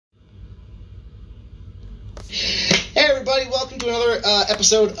to another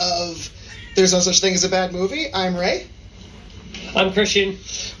episode of There's No Such Thing as a Bad Movie. I'm Ray. I'm Christian.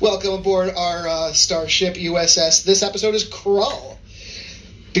 Welcome aboard our starship USS. This episode is Krull.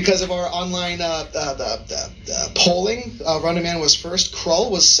 Because of our online polling, Running Man was first.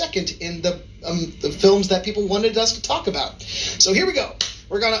 Krull was second in the films that people wanted us to talk about. So here we go.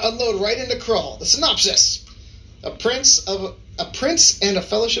 We're going to unload right into Krull. The synopsis. A prince and a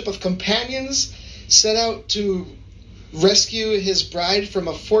fellowship of companions set out to rescue his bride from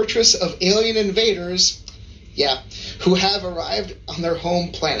a fortress of alien invaders, who have arrived on their home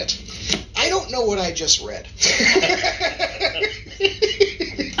planet. I don't know what I just read.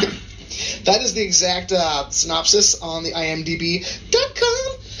 That is the exact synopsis on the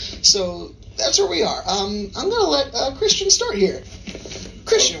IMDb.com. So that's where we are. I'm going to let Christian start here.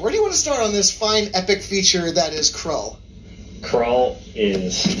 Christian, where do you want to start on this fine epic feature that is Krull? Krull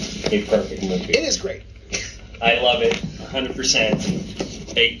is a perfect movie. It is great. I love it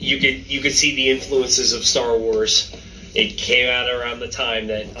 100%. You could see the influences of Star Wars. It came out around the time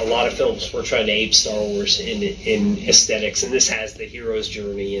that a lot of films were trying to ape Star Wars in aesthetics, and this has the hero's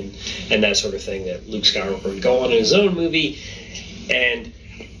journey and that sort of thing that Luke Skywalker would go on in his own movie. And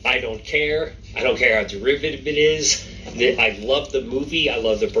I don't care. I don't care how derivative it is. I love the movie. I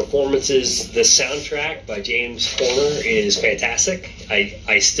love the performances. The soundtrack by James Horner is fantastic.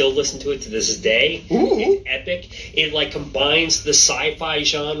 I still listen to it to this day. Ooh. It's epic. It combines the sci-fi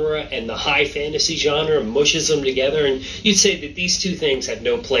genre and the high fantasy genre and mushes them together. And you'd say that these two things have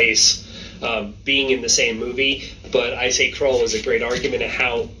no place being in the same movie. But I say Krull is a great argument of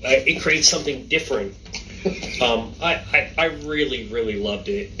how it creates something different. I really, really loved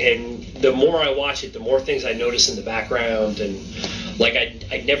it, and the more I watch it, the more things I notice in the background, and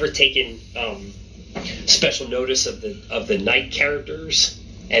I'd never taken special notice of the night characters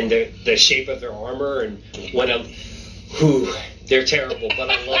and the shape of their armor, and they're terrible, but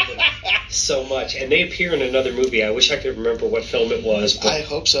I love them so much, and they appear in another movie. I wish I could remember what film it was. But I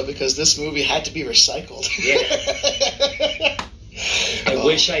hope so, because this movie had to be recycled. Yeah. I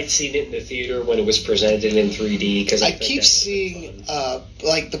wish I'd seen it in the theater when it was presented in 3D, because I keep seeing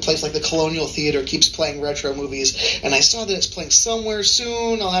the place like the Colonial Theater keeps playing retro movies, and I saw that it's playing somewhere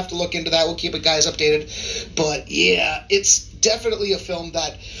soon. I'll have to look into that. We'll keep it guys updated. But yeah, it's definitely a film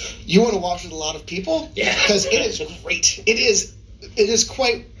that you want to watch with a lot of people, because it is great. It is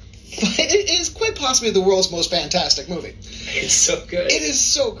quite possibly the world's most fantastic movie. It's so good. It is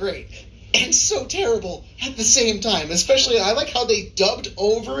so great. And so terrible at the same time. Especially, I like how they dubbed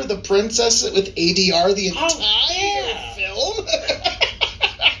over the princess with ADR the entire film.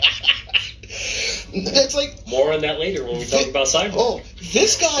 It's like... More on that later when we talk about Cyborg. Oh,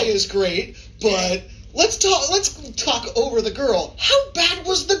 this guy is great, but let's talk over the girl. How bad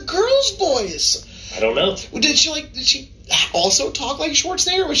was the girl's voice? I don't know. Did she also talk like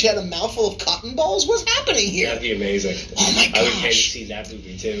Schwarzenegger when she had a mouthful of cotton balls? What's happening here? That'd be amazing. Oh my gosh. I would pay to see that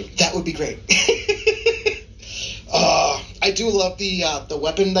movie too. That would be great. I do love the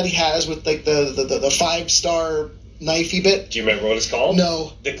weapon that he has with the 5-star knifey bit. Do you remember what it's called?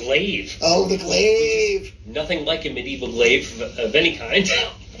 No. The glaive. Oh, the glaive. Nothing like a medieval glaive of any kind.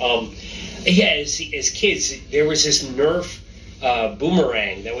 As kids, there was this Nerf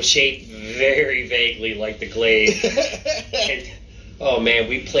boomerang that was shaped very vaguely like the glaive. And, oh man,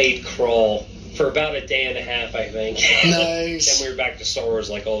 we played Krull for about a day and a half, I think. Nice. Then we were back to Star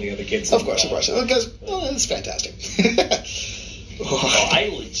Wars like all the other kids. Of course. Because, it's fantastic. I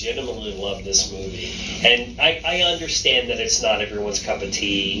legitimately love this movie. And I understand that it's not everyone's cup of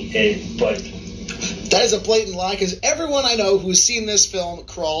tea, but... That is a blatant lie, because everyone I know who's seen this film,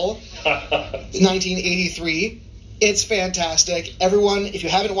 Krull, 1983... It's fantastic. Everyone, if you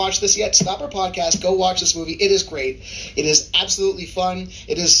haven't watched this yet, stop our podcast. Go watch this movie. It is great. It is absolutely fun.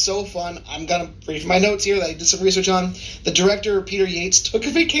 It is so fun. I'm going to read from my notes here that I did some research on. The director, Peter Yates, took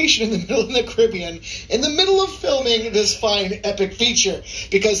a vacation in the middle of the Caribbean in the middle of filming this fine epic feature,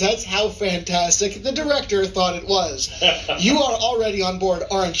 because that's how fantastic the director thought it was. You are already on board,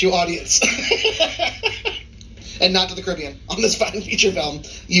 aren't you, audience? And not to the Caribbean on this fine feature film,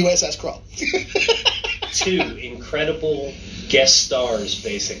 USS Krull. 2 incredible guest stars,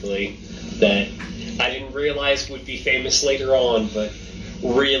 basically, that I didn't realize would be famous later on, but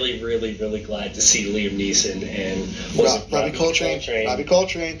really, really, really glad to see Liam Neeson and Robbie Coltrane.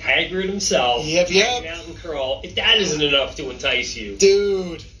 Hagrid himself. Yep. Hanging out in Krull. If that isn't enough to entice you.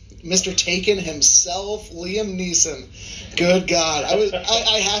 Dude. Mr. Taken himself, Liam Neeson. Good God.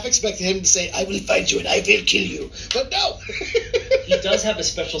 I half expected him to say, I will find you and I will kill you. But no. He does have a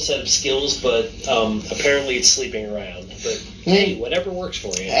special set of skills, but apparently it's sleeping around. But hey, whatever works for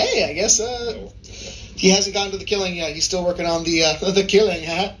you. Hey, I guess He hasn't gotten to the killing yet. He's still working on the killing,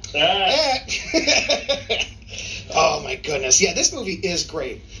 huh? Oh, my goodness. Yeah, this movie is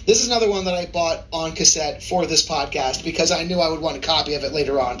great. This is another one that I bought on cassette for this podcast because I knew I would want a copy of it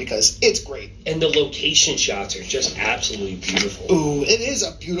later on because it's great. And the location shots are just absolutely beautiful. Ooh, it is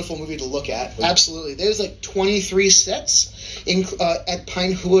a beautiful movie to look at. Absolutely. There's like 23 sets at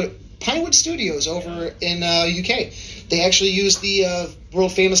Pinewood Studios over in UK. They actually used the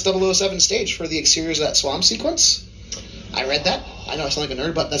world-famous 007 stage for the exteriors of that swamp sequence. I read that. I know I sound like a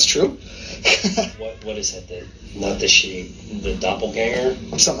nerd, but that's true. What is that? Not the shape, the doppelganger?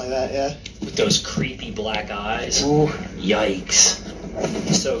 Something like that, yeah. With those creepy black eyes. Ooh.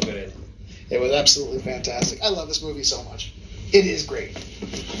 Yikes. So good. It was absolutely fantastic. I love this movie so much. It is great.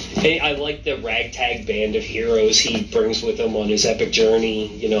 Hey, I like the ragtag band of heroes he brings with him on his epic journey.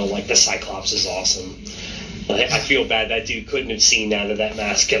 You know, like the Cyclops is awesome. I feel bad that dude couldn't have seen out of that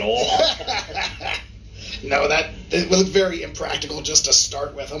mask at all. No, it was very impractical just to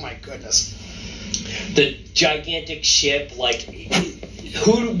start with. Oh my goodness. The gigantic ship, like,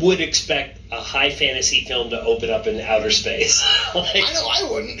 who would expect a high fantasy film to open up in outer space? Like, I know I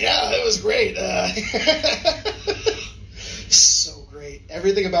wouldn't. Yeah, it was great. So great.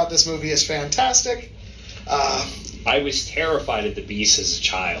 Everything about this movie is fantastic. I was terrified of the Beast as a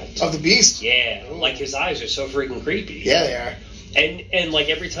child. Of the Beast? Yeah. Ooh. Like, his eyes are so freaking creepy. Yeah, they are. And like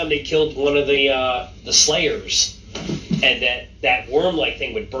every time they killed one of the Slayers, and that worm-like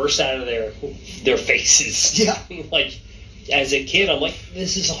thing would burst out of their faces. Yeah. Like, as a kid, I'm like,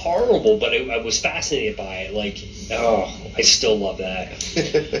 this is horrible, but I was fascinated by it. Like, I still love that.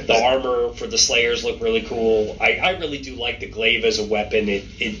 The armor for the Slayers look really cool. I really do like the glaive as a weapon. It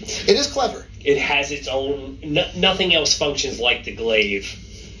is clever. It has its own. Nothing else functions like the glaive.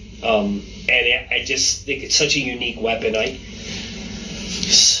 I just think it's such a unique weapon.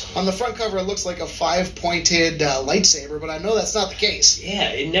 On the front cover, it looks like a 5-pointed lightsaber, but I know that's not the case.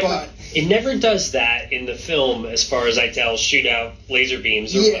 Yeah, it never does that in the film, as far as I tell. Shoot out laser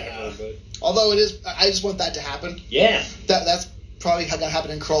beams or whatever. But. Although it is, I just want that to happen. Yeah, that's probably going to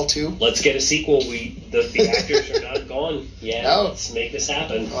happen in Krull 2. Let's get a sequel. The actors are not gone. Yeah, no. Let's make this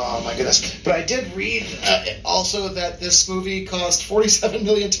happen. Oh my goodness! But I did read also that this movie cost $47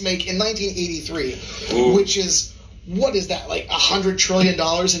 million to make in 1983, Ooh. Which is. What is that, like $100 trillion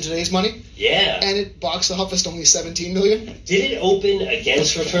in today's money? Yeah. And it box office only $17 million? Did it open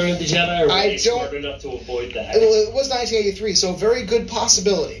against Return of the Jedi, or were they smart enough to avoid that? Well, it was 1983, so very good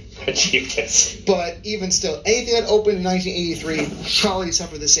possibility. But even still, anything that opened in 1983 probably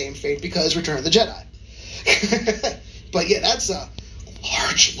suffered the same fate because Return of the Jedi. But yeah, that's a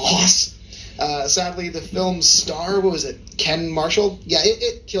large loss. Sadly, the film's star, what was it, Ken Marshall? Yeah,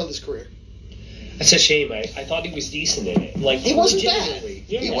 it killed his career. That's a shame. I thought he was decent in it. Like, he wasn't bad.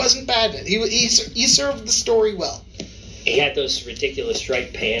 Yeah. He wasn't bad in it. He served the story well. He had those ridiculous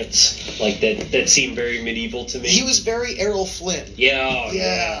striped pants, like that seemed very medieval to me. He was very Errol Flynn.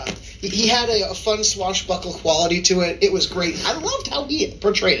 Yeah. He had a fun swashbuckle quality to it. It was great. I loved how he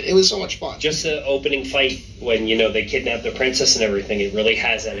portrayed it. It was so much fun. Just the opening fight when they kidnap the princess and everything. It really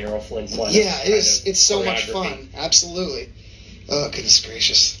has that Errol Flynn fun. Yeah, it is. It's so much fun. Absolutely. Oh, goodness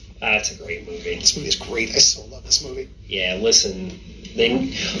gracious. That's a great movie. This movie is great. I so love this movie. Yeah, listen.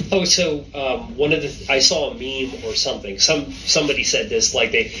 I saw a meme or something. Somebody said this,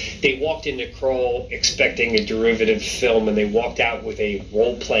 like they walked into Krull expecting a derivative film, and they walked out with a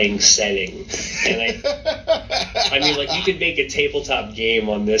role-playing setting. And I mean, like, you could make a tabletop game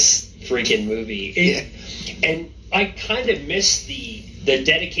on this freaking movie. And I kind of miss the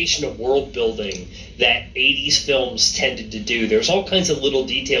dedication of world building that 80s films tended to do. There's all kinds of little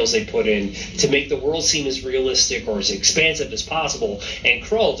details they put in to make the world seem as realistic or as expansive as possible, and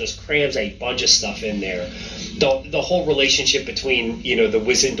Krull just crams a bunch of stuff in there. The whole relationship between, the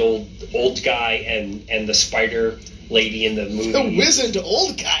wizened old guy and the spider lady in the movie. The wizened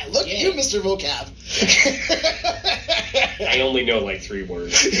old guy. Look at you, Mr. Vocab. I only know like 3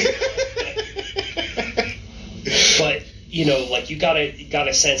 words. But you got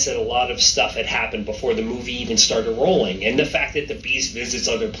a sense that a lot of stuff had happened before the movie even started rolling, and the fact that the Beast visits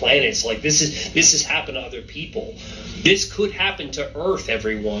other planets, like this has happened to other people. This could happen to Earth,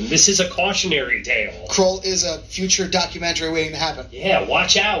 everyone. This is a cautionary tale. Krull is a future documentary waiting to happen. Yeah,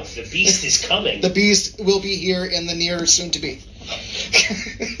 watch out. The Beast is coming. The Beast will be here in the near soon to be.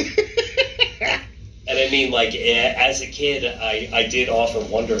 And I mean, like, as a kid, I did often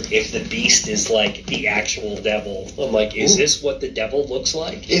wonder if the Beast is, like, the actual devil. I'm like, is this what the devil looks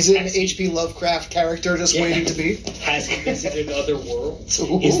like? Is it an H.P. Lovecraft character just waiting to be? Has he visited other worlds?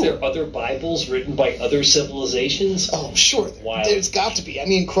 Ooh. Is there other Bibles written by other civilizations? Oh, sure. There's got to be. I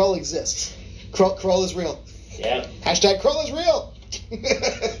mean, Krull exists. Krull is real. Yeah. Hashtag Krull is real.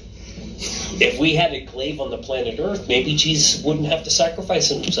 If we had a glaive on the planet Earth, maybe Jesus wouldn't have to sacrifice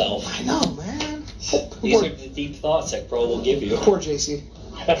himself. I know, man. These are the deep thoughts that Krull will give you. Poor JC.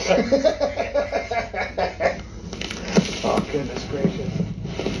 Oh, goodness gracious.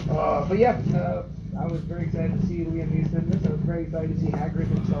 But yeah, I was very excited to see Liam Neeson in this. I was very excited to see Hagrid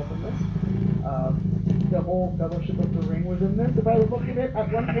himself in this. The whole Fellowship of the Ring was in this. If I was looking at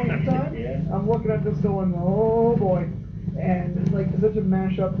one point in time, Yeah. I'm looking at this going, oh boy. And it's like such a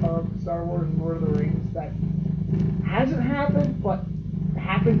mashup of Star Wars and Lord of the Rings that hasn't happened, but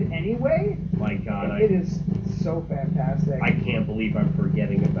happened anyway. My God, It is so fantastic. I can't believe I'm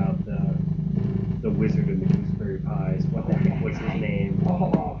forgetting about the Wizard and the Gooseberry Pies. What's his name?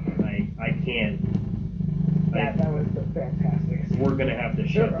 Oh, I can't. that was fantastic. We're gonna have to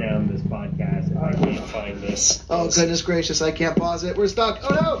shut down this podcast if I can't find this. Oh, goodness gracious, I can't pause it. We're stuck. Oh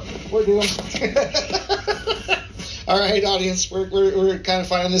no, we're doomed. All right, audience, we're kind of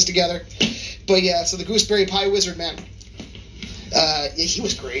finding this together. But yeah, so the Gooseberry Pie Wizard, man. Yeah, he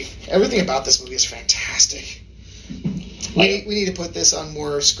was great. Everything about this movie is fantastic. We need to put this on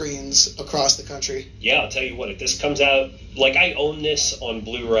more screens across the country. Yeah, I'll tell you what, if this comes out, like I own this on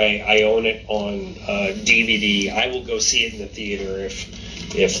Blu-ray, I own it on DVD, I will go see it in the theater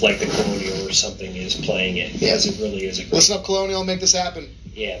if like the Colonial or something is playing it. Because it really is a great... Listen up, Colonial, make this happen.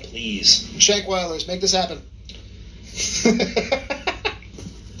 Yeah, please. Shankweilers, make this happen.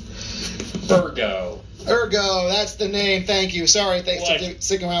 Ergo, that's the name. Thank you. Sorry, thanks for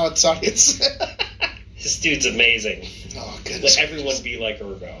sticking around with this audience. This dude's amazing. Oh, goodness. Let everyone be like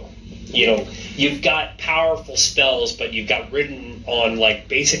Ergo. You know, you've got powerful spells, but you've got written on, like,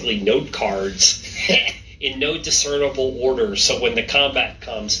 basically note cards in no discernible order, so when the combat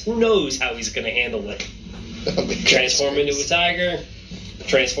comes, who knows how he's going to handle it. Transform into a tiger,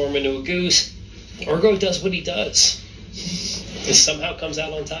 transform into a goose. Ergo does what he does. It somehow comes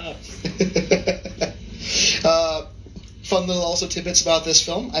out on top. Fun little also tidbits about this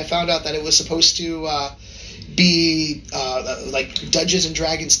film. I found out that it was supposed to be like Dungeons and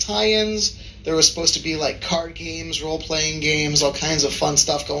Dragons tie-ins. There was supposed to be like card games, role-playing games, all kinds of fun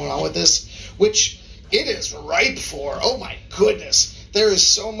stuff going on with this, which it is ripe for. Oh my goodness. There is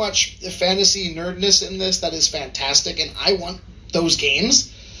so much fantasy nerdness in this that is fantastic, and I want those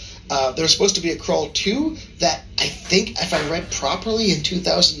games. There's supposed to be a Krull 2 that I think, if I read properly, in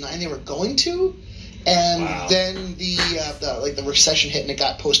 2009 they were going to, and then the recession hit and it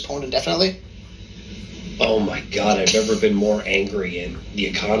got postponed indefinitely. Oh my God! I've never been more angry in the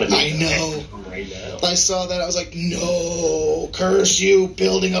economy. I know. Right now. I saw that. I was like, no, curse you,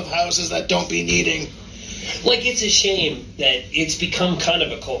 building of houses that don't be needing. Like, it's a shame that it's become kind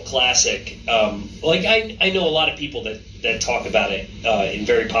of a cult classic. Like, I know a lot of people that talk about it in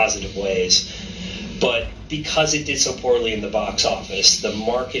very positive ways, but because it did so poorly in the box office, the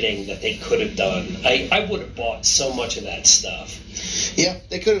marketing that they could have done, I would have bought so much of that stuff. Yeah,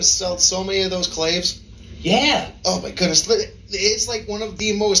 they could have sold so many of those claves. Yeah. Oh my goodness, it's like one of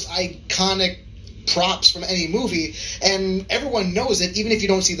the most iconic props from any movie, and everyone knows it, even if you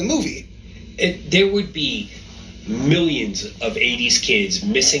don't see the movie. There would be millions of 80s kids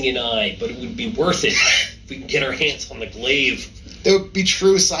missing an eye, but it would be worth it if we could get our hands on the glaive. There would be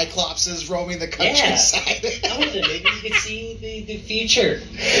true Cyclopses roaming the countryside. Yeah. Maybe we could see the future,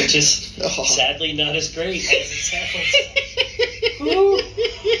 which is sadly not as great as it sounds.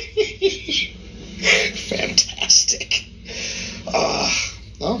 Fantastic.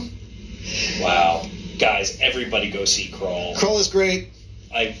 Well. Wow. Guys, everybody go see Krull. Krull is great.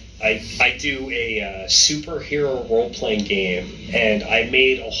 I do a superhero role-playing game, and I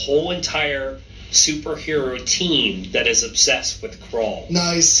made a whole entire superhero team that is obsessed with Krull.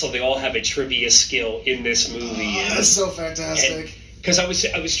 Nice. So they all have a trivia skill in this movie. That's so fantastic. Because I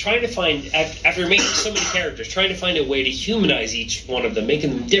was trying to find, after making so many characters, trying to find a way to humanize each one of them,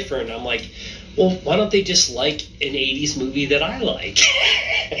 making them different. I'm like, well, why don't they just like an 80s movie that I like?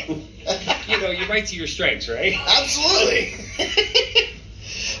 You know, you're right to your strengths, right? Absolutely.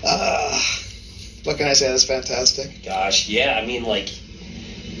 What can I say? That's fantastic. Gosh, yeah. I mean, like,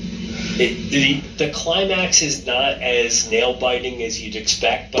 the climax is not as nail-biting as you'd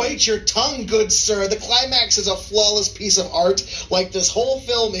expect. But bite your tongue, good sir. The climax is a flawless piece of art, like this whole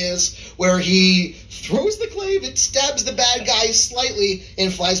film is, where he throws the glaive, it stabs the bad guy slightly,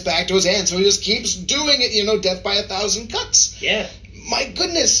 and flies back to his hand. So he just keeps doing it, death by 1,000 cuts. Yeah. My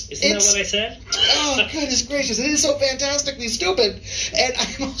goodness. Isn't that what I said? Oh, goodness gracious. It is so fantastically stupid. And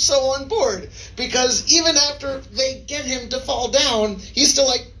I'm also on board. Because even after they get him to fall down, he's still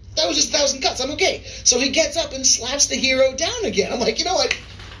like, that was just 1,000 cuts. I'm okay. So he gets up and slaps the hero down again. I'm like, you know what?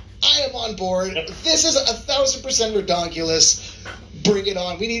 I am on on board. This is 1,000% redonkulous. Bring it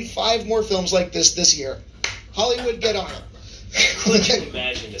on. We need 5 more films like this year. Hollywood, get on it. Could you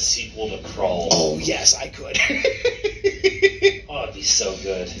imagine a sequel to Krull? Oh, yes, I could. Oh, it'd be so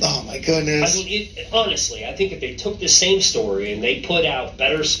good. Oh, my goodness. I mean, honestly, I think if they took the same story and they put out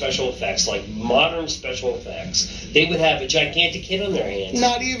better special effects, like modern special effects, they would have a gigantic hit on their hands.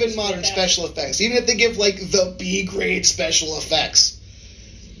 Not even modern special effects. Even if they give, like, the B-grade special effects,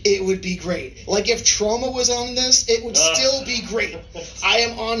 it would be great. Like, if Trauma was on this, it would still be great. I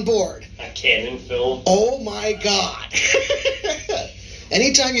am on board. A Canon film. Oh, my God.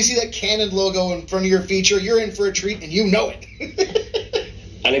 Anytime you see that Canon logo in front of your feature, you're in for a treat, and you know it.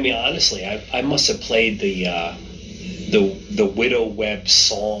 And I mean, honestly, I must have played the Widow Web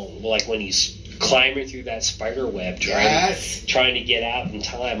song, like when he's climbing through that spider web trying to get out in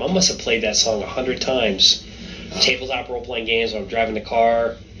time. I must have played that song 100 times. Tabletop role-playing games while I'm driving the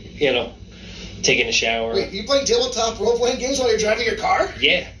car, taking a shower. Wait, you playing tabletop role-playing games while you're driving your car?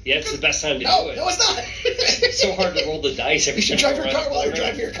 Yeah, it's the best time to do it. No, it's not. It's so hard to roll the dice every time. You should drive your car while you're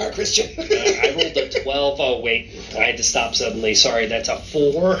driving your car, Christian. I rolled a 12. Oh, wait. I had to stop suddenly. Sorry, that's a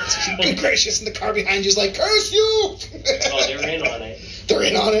 4. Good gracious, and the car behind you's like, curse you! Oh, they're in on it. They're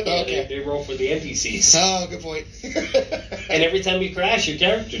in on it? Yeah, Okay. They roll for the NPCs. Oh, good point. And every time you crash, your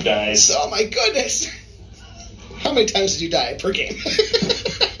character dies. Oh, my goodness. How many times did you die per game?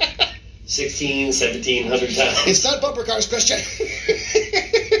 16, 1700 times. It's not bumper cars, Christian.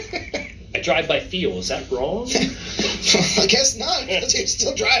 I drive by feel. Is that wrong? I guess not, because you're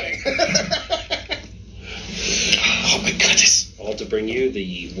still driving. Oh, my goodness. All to bring you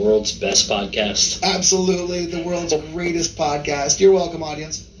the world's best podcast. Absolutely, the world's greatest podcast. You're welcome,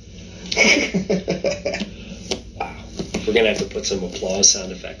 audience. Wow. We're going to have to put some applause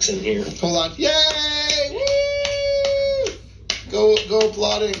sound effects in here. Hold on. Yay! Woo! Go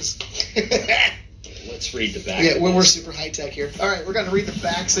applaudings. Let's read the back. Yeah, we're super high-tech here. All right, we're going to read the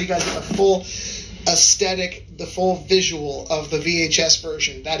back so you guys get the full aesthetic, the full visual of the VHS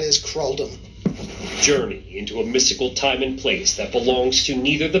version. That is Krulldom. Journey into a mystical time and place that belongs to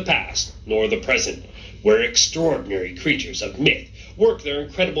neither the past nor the present, where extraordinary creatures of myth work their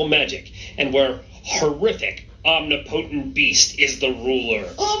incredible magic, and where horrific, omnipotent beast is the ruler.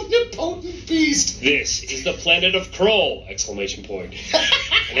 Omnipotent beast! This is the planet of Krull! Exclamation point.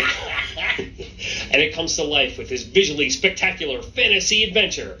 And it comes to life with this visually spectacular fantasy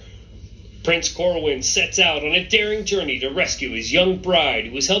adventure. Prince Corwin sets out on a daring journey to rescue his young bride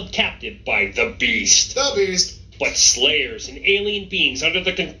who was held captive by the Beast. The Beast. But slayers and alien beings under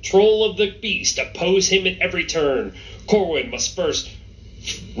the control of the Beast oppose him at every turn. Corwin must first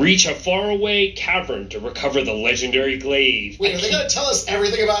reach a faraway cavern to recover the legendary glaive. Wait, are they going to tell us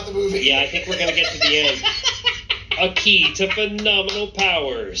everything about the movie? Yeah, I think we're going to get to the end. A key to phenomenal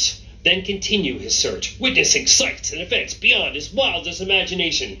powers. Then continue his search, witnessing sights and events beyond his wildest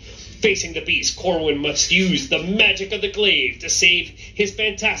imagination. Facing the Beast, Corwin must use the magic of the glaive to save his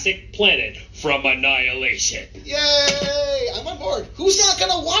fantastic planet from annihilation. Yay! I'm on board. Who's not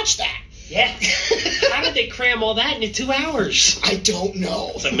going to watch that? Yeah. How did they cram all that into 2 hours? I don't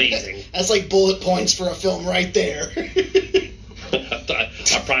know. It's amazing. That's like bullet points for a film right there.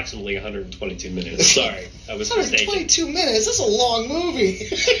 Approximately 122 minutes. Sorry, I was mistaken. 122 minutes? That's a long movie.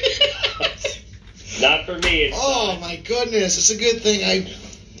 Not for me. It's oh, my goodness. It's a good thing I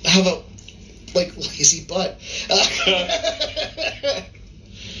have a, lazy butt.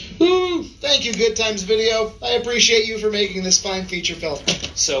 Woo! Thank you, Good Times Video. I appreciate you for making this fine feature film.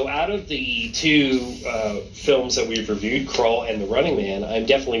 So out of the 2 films that we've reviewed, Krull and The Running Man, I'm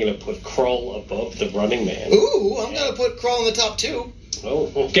definitely going to put Krull above The Running Man. Ooh, I'm going to put Krull in the top 2.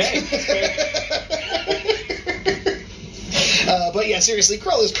 Oh, okay. But yeah, seriously,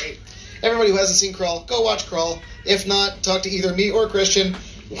 Krull is great. Everybody who hasn't seen Krull, go watch Krull. If not, talk to either me or Christian.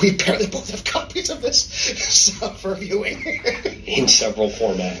 We apparently both have copies of this for viewing. In several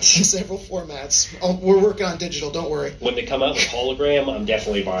formats. In several formats. Oh, we're working on digital, don't worry. When they come out with hologram, I'm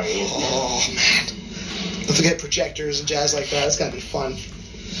definitely buying it. Oh, man. Don't forget projectors and jazz like that. It's going to be fun.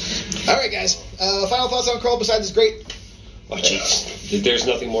 All right, guys. Final thoughts on Krull besides it's great? Oh, jeez. There's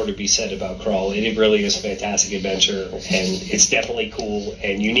nothing more to be said about Krull. It really is a fantastic adventure, and it's definitely cool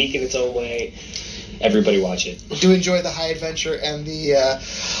and unique in its own way. Everybody watch it. Do enjoy the high adventure and the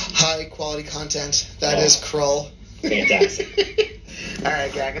high quality content that is Krull. Fantastic. All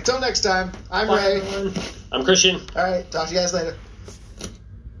right, gang. Until next time, I'm Ray. I'm Christian. All right, talk to you guys later.